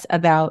discuss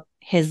about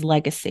his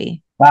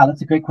legacy? Wow,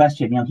 that's a great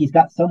question. He's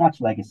got so much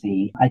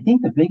legacy. I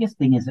think the biggest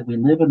thing is that we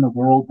live in the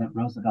world that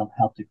Roosevelt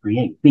helped to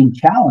create. Being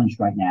challenged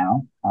right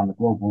now on the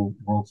global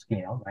world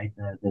scale, right?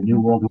 The New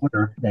World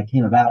Order that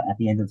came about at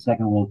the end of the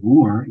Second World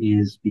War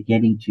is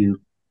beginning to,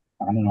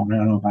 I don't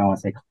know if I want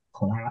to say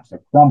collapse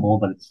or crumble,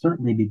 but it's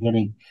certainly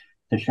beginning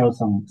to show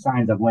some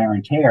signs of wear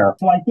and tear.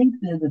 So I think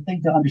the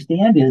thing to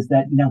understand is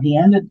that, he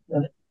ended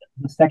the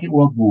Second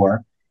World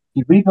War.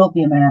 He rebuilt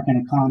the American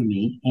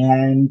economy,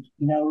 and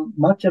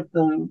much of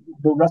the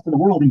rest of the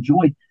world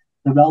enjoyed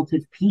the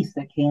relative peace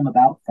that came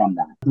about from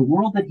that. The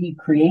world that he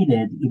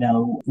created,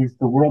 is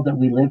the world that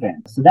we live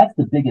in. So that's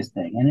the biggest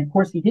thing. And of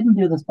course, he didn't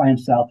do this by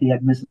himself. He had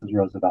Mrs.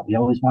 Roosevelt. We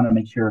always want to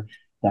make sure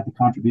that the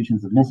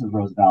contributions of Mrs.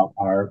 Roosevelt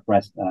are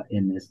expressed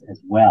in this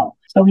as well.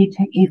 So he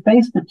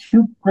faced the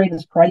two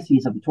greatest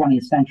crises of the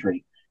 20th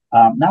century.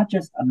 Not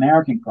just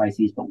American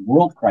crises, but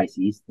world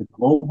crises, the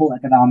global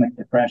economic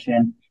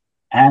depression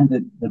and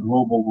the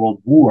global world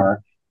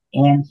war.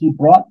 And he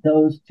brought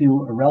those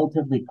to a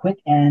relatively quick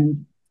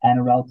end and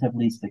a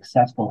relatively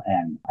successful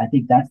end. I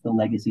think that's the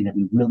legacy that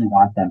we really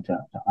want them to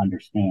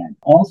understand.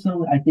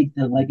 Also, I think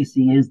the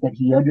legacy is that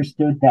he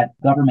understood that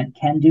government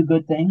can do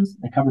good things,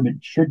 the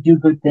government should do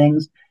good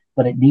things,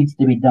 but it needs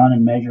to be done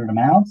in measured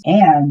amounts.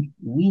 And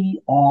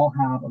we all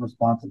have a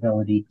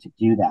responsibility to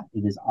do that.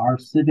 It is our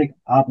civic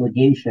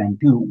obligation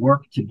to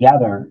work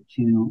together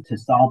to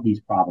solve these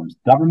problems.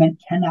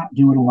 Government cannot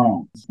do it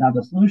alone. Now,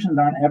 the solutions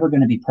aren't ever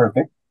going to be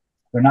perfect.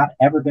 They're not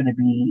ever going to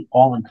be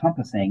all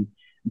encompassing,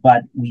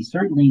 but we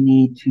certainly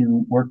need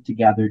to work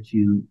together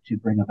to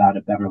bring about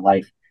a better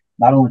life,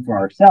 not only for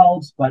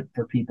ourselves, but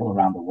for people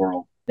around the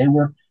world. They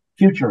were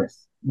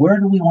futurists. Where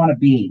do we want to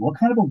be? What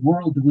kind of a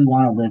world do we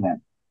want to live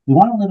in? We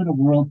want to live in a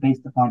world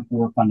based upon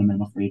four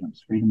fundamental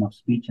freedoms: freedom of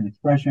speech and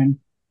expression,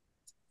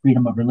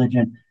 freedom of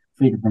religion,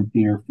 freedom from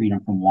fear,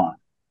 freedom from want.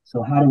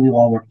 So how do we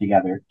all work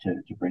together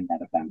to bring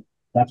that about?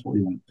 That's what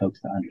we want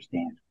folks to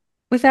understand.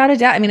 Without a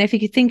doubt. I mean,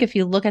 if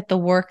you look at the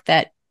work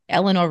that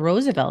Eleanor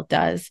Roosevelt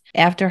does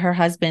after her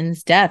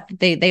husband's death,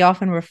 they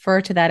often refer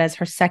to that as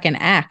her second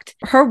act.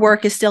 Her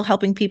work is still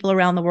helping people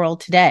around the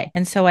world today.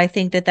 And so I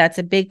think that that's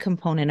a big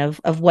component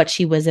of what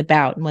she was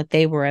about and what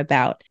they were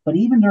about. But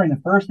even during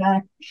the first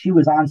act, she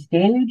was on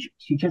stage.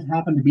 She just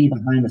happened to be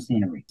behind the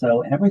scenery.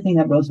 So everything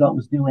that President Roosevelt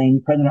was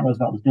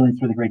doing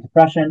through the Great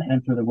Depression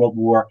and through the World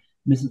War,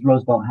 Mrs.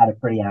 Roosevelt had a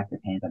pretty active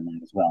hand in that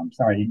as well. I'm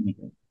sorry I didn't make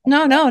it.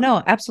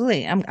 No,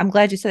 absolutely. I'm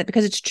glad you said that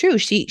because it's true.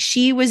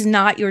 She was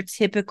not your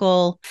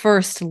typical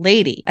first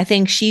lady. I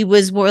think she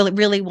was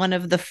really one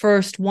of the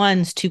first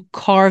ones to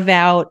carve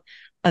out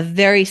a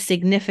very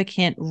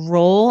significant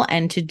role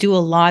and to do a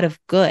lot of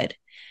good.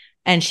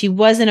 And she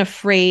wasn't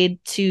afraid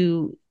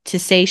to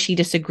say she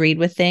disagreed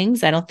with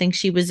things. I don't think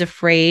she was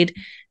afraid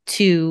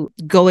to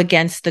go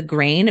against the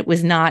grain. It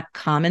was not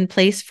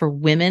commonplace for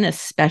women,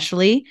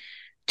 especially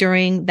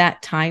during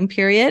that time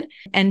period.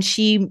 And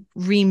she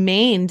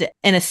remained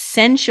an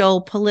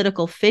essential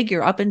political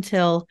figure up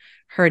until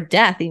her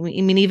death. I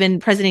mean, even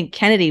President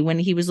Kennedy, when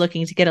he was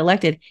looking to get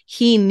elected,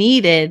 he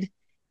needed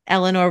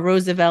Eleanor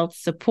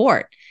Roosevelt's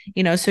support,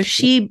 so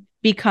she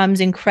becomes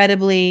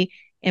incredibly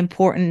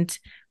important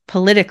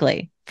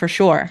politically, for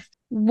sure.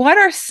 What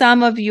are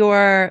some of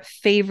your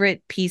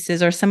favorite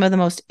pieces or some of the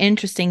most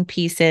interesting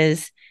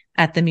pieces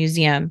at the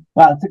museum?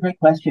 Wow, that's a great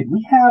question.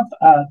 We have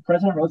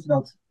President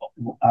Roosevelt's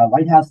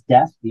White House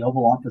desk, the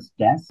Oval Office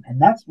desk,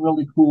 and that's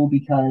really cool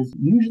because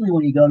usually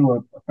when you go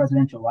to a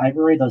presidential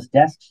library, those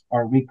desks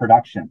are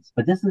reproductions.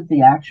 But this is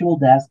the actual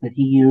desk that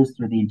he used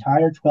through the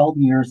entire 12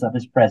 years of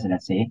his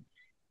presidency.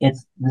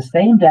 It's the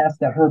same desk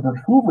that Herbert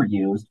Hoover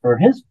used for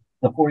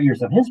the 4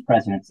 years of his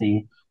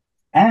presidency,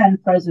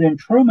 and President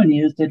Truman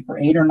used it for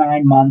 8 or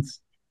 9 months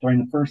during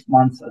the first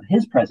months of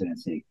his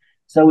presidency.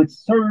 So it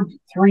served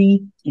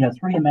three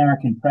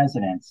American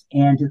presidents.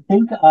 And to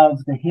think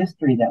of the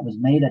history that was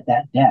made at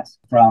that desk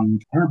from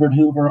Herbert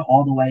Hoover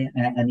all the way,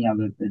 and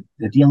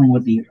the dealing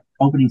with the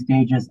opening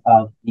stages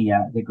of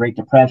the Great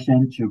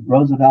Depression, to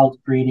Roosevelt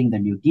creating the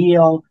New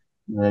Deal,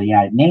 the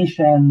United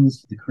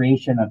Nations, the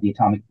creation of the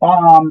atomic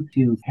bomb,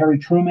 to Harry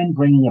Truman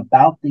bringing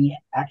about the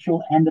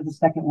actual end of the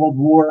Second World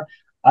War,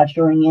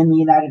 ushering in the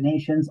United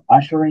Nations,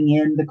 ushering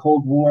in the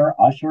Cold War,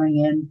 ushering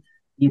in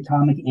the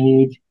atomic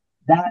age.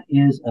 That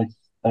is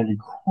an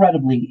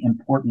incredibly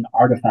important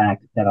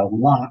artifact that a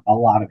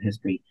lot of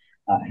history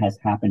has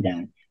happened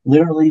at.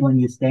 Literally, when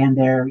you stand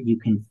there, you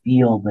can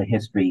feel the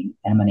history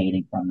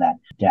emanating from that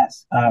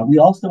desk. We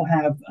also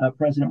have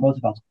President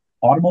Roosevelt's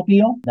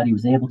automobile that he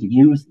was able to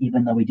use,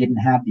 even though he didn't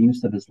have the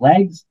use of his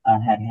legs,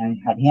 had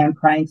hand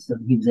cranks, so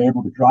he was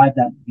able to drive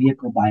that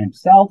vehicle by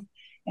himself.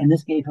 And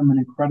this gave him an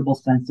incredible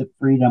sense of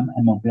freedom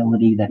and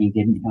mobility that he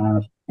didn't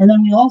have. And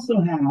then we have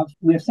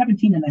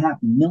 17.5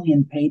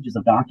 million pages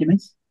of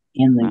documents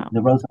in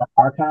the Roosevelt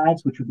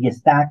archives, which would be a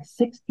stack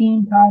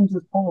 16 times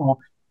as tall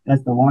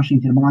as the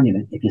Washington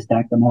Monument if you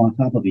stack them all on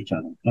top of each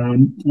other.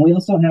 We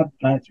also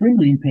have 3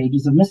 million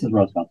pages of Mrs.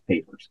 Roosevelt's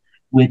papers,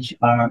 which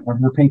are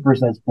her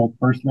papers as both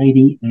First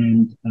Lady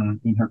and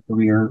in her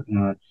career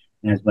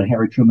as what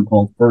Harry Truman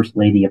called First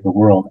Lady of the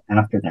World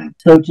after that.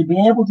 So to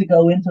be able to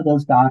go into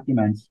those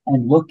documents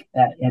and look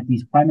at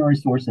these primary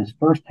sources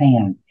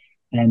firsthand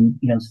and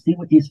see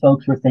what these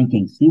folks were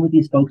thinking, see what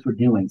these folks were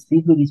doing,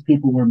 see who these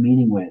people were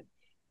meeting with,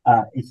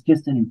 it's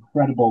just an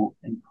incredible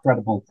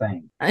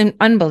thing.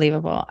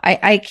 Unbelievable.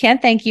 I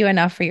can't thank you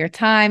enough for your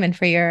time and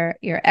for your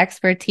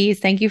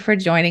expertise. Thank you for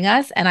joining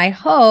us. And I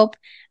hope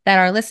that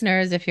our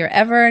listeners, if you're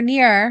ever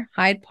near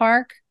Hyde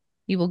Park,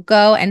 you will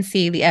go and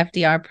see the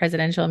FDR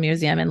Presidential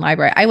Museum and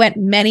Library. I went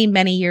many,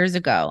 many years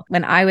ago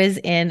when I was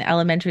in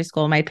elementary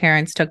school. My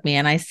parents took me,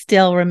 and I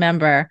still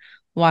remember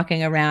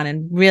walking around,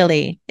 and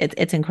really,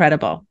 it's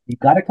incredible. You've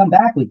got to come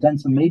back. We've done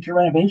some major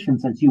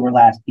renovations since you were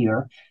last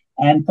here.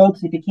 And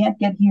folks, if you can't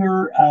get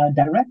here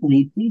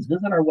directly, please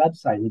visit our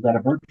website. We've got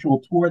a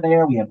virtual tour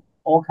there. We have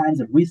all kinds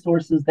of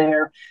resources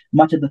there.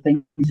 Much of the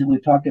things that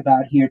we've talked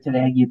about here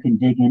today, you can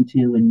dig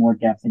into in more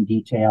depth and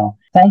detail.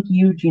 Thank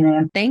you,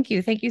 Jeananne. Thank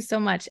you. Thank you so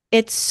much.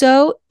 It's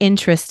so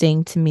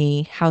interesting to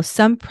me how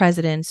some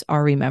presidents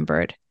are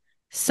remembered.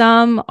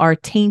 Some are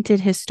tainted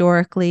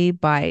historically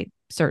by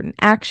certain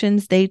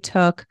actions they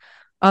took.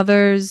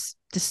 Others,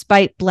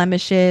 despite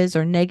blemishes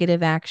or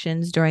negative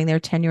actions during their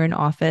tenure in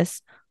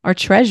office, are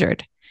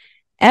treasured.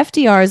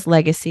 FDR's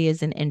legacy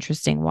is an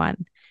interesting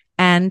one.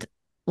 And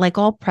like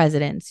all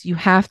presidents, you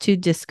have to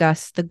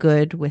discuss the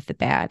good with the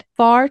bad.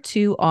 Far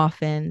too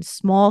often,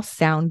 small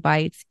sound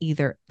bites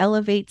either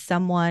elevate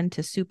someone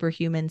to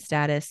superhuman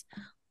status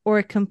or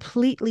it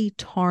completely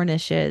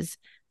tarnishes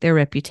their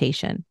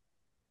reputation.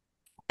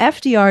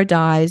 FDR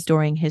dies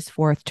during his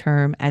fourth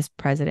term as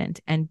president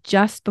and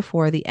just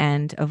before the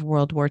end of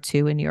World War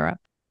II in Europe.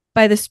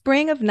 By the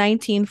spring of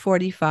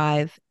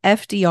 1945,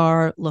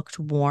 FDR looked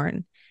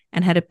worn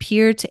and had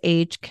appeared to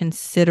age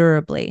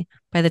considerably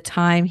by the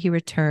time he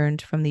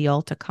returned from the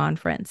Yalta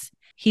Conference.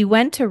 He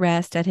went to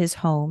rest at his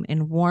home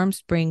in Warm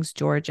Springs,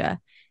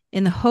 Georgia,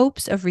 in the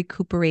hopes of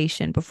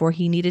recuperation before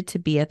he needed to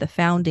be at the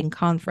founding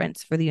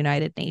conference for the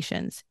United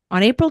Nations.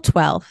 On April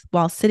 12th,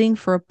 while sitting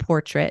for a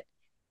portrait,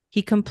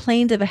 he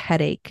complained of a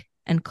headache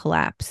and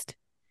collapsed.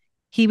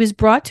 He was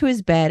brought to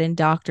his bed and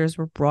doctors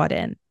were brought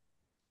in.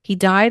 He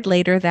died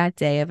later that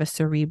day of a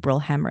cerebral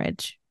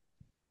hemorrhage.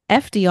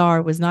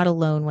 FDR was not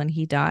alone when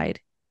he died.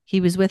 He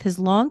was with his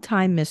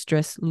longtime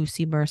mistress,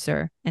 Lucy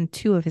Mercer, and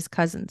two of his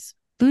cousins.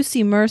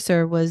 Lucy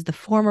Mercer was the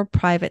former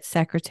private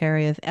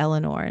secretary of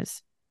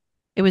Eleanor's.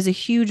 It was a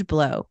huge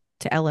blow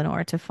to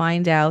Eleanor to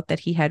find out that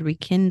he had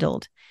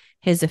rekindled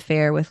his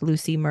affair with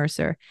Lucy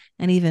Mercer,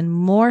 and even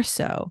more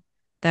so,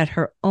 that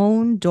her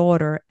own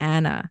daughter,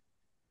 Anna,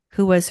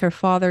 who was her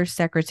father's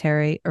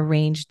secretary,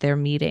 arranged their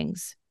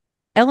meetings.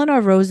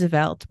 Eleanor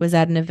Roosevelt was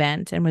at an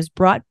event and was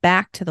brought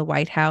back to the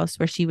White House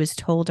where she was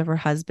told of her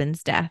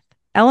husband's death.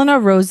 Eleanor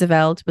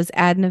Roosevelt was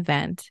at an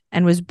event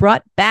and was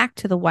brought back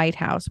to the White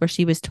House where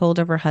she was told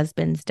of her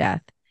husband's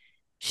death.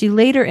 She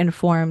later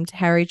informed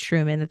Harry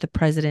Truman that the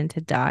president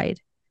had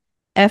died.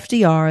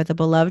 FDR, the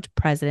beloved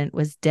president,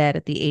 was dead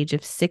at the age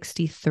of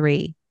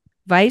 63.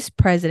 Vice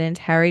President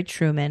Harry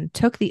Truman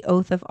took the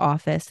oath of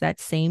office that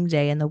same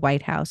day in the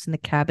White House in the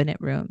cabinet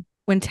room.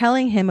 When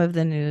telling him of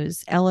the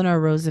news, Eleanor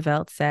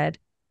Roosevelt said,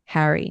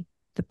 "Harry,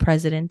 the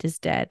president is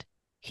dead."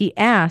 He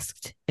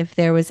asked if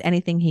there was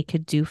anything he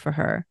could do for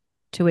her,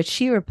 to which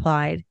she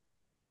replied,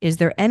 "Is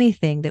there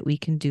anything that we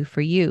can do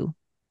for you?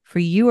 For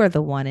you are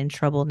the one in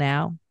trouble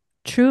now."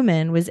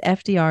 Truman was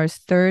FDR's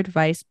third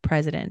vice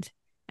president,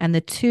 and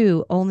the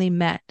two only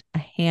met a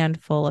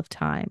handful of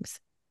times.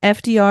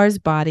 FDR's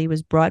body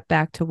was brought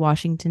back to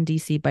Washington,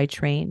 D.C. by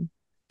train.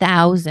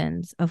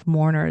 Thousands of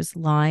mourners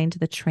lined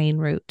the train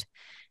route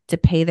to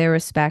pay their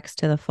respects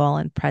to the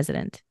fallen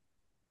president.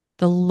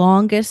 The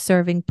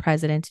longest-serving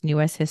president in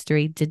U.S.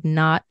 history did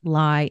not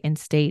lie in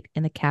state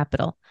in the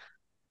Capitol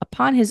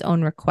upon his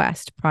own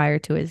request prior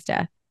to his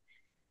death.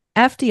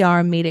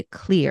 FDR made it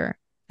clear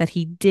that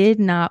he did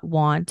not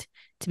want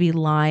to be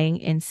lying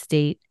in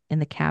state in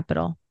the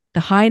Capitol.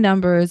 The high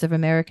numbers of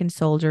American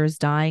soldiers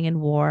dying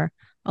in war,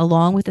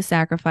 along with the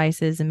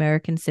sacrifices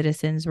American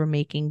citizens were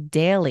making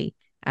daily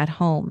at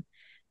home,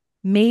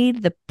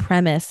 made the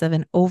premise of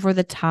an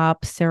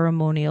over-the-top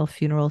ceremonial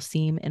funeral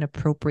seem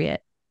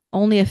inappropriate.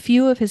 Only a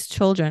few of his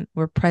children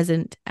were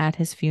present at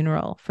his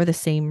funeral for the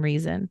same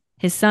reason.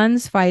 His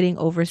sons fighting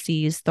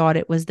overseas thought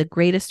it was the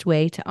greatest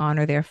way to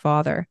honor their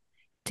father,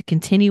 to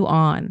continue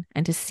on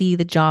and to see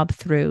the job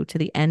through to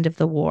the end of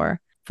the war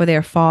for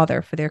their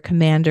father, for their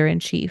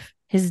commander-in-chief.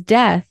 His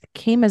death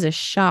came as a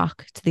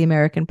shock to the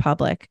American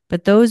public,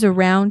 but those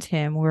around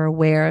him were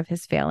aware of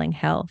his failing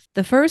health.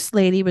 The First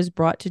Lady was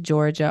brought to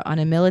Georgia on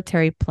a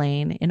military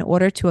plane in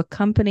order to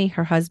accompany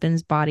her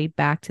husband's body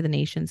back to the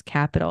nation's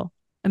capital.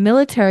 A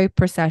military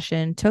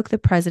procession took the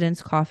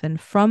president's coffin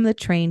from the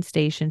train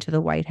station to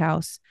the White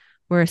House,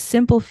 where a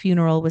simple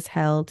funeral was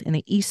held in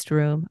the East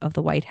Room of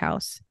the White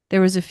House. There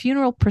was a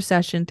funeral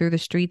procession through the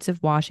streets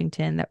of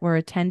Washington that were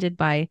attended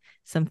by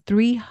some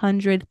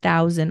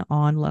 300,000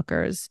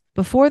 onlookers.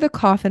 Before the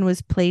coffin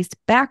was placed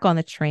back on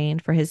the train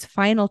for his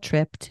final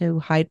trip to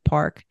Hyde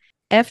Park,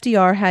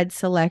 FDR had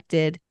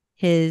selected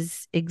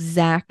his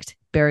exact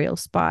burial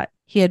spot.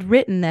 He had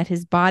written that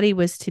his body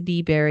was to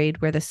be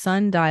buried where the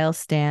sundial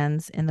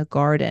stands in the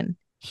garden.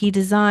 He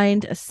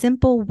designed a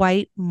simple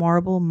white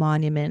marble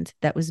monument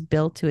that was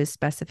built to his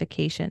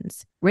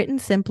specifications, written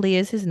simply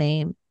as his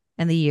name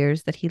and the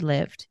years that he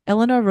lived.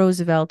 Eleanor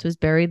Roosevelt was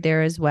buried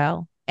there as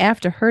well,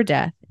 after her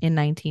death in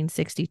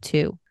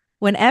 1962.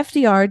 When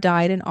FDR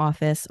died in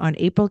office on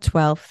April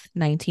 12,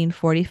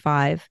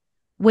 1945,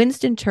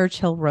 Winston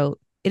Churchill wrote,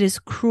 "It is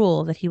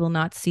cruel that he will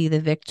not see the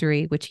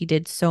victory which he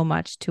did so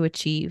much to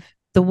achieve."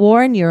 The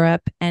war in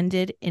Europe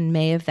ended in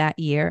May of that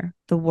year.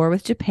 The war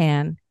with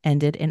Japan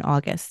ended in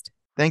August.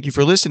 Thank you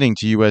for listening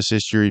to U.S.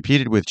 History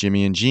Repeated with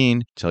Jimmy and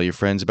Jean. Tell your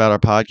friends about our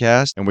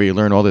podcast and where you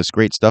learn all this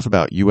great stuff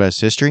about U.S.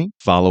 history.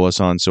 Follow us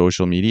on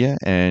social media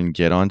and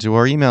get onto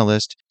our email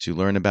list to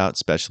learn about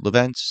special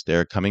events.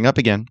 They're coming up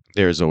again.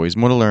 There's always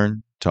more to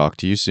learn. Talk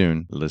to you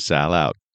soon. LaSalle out.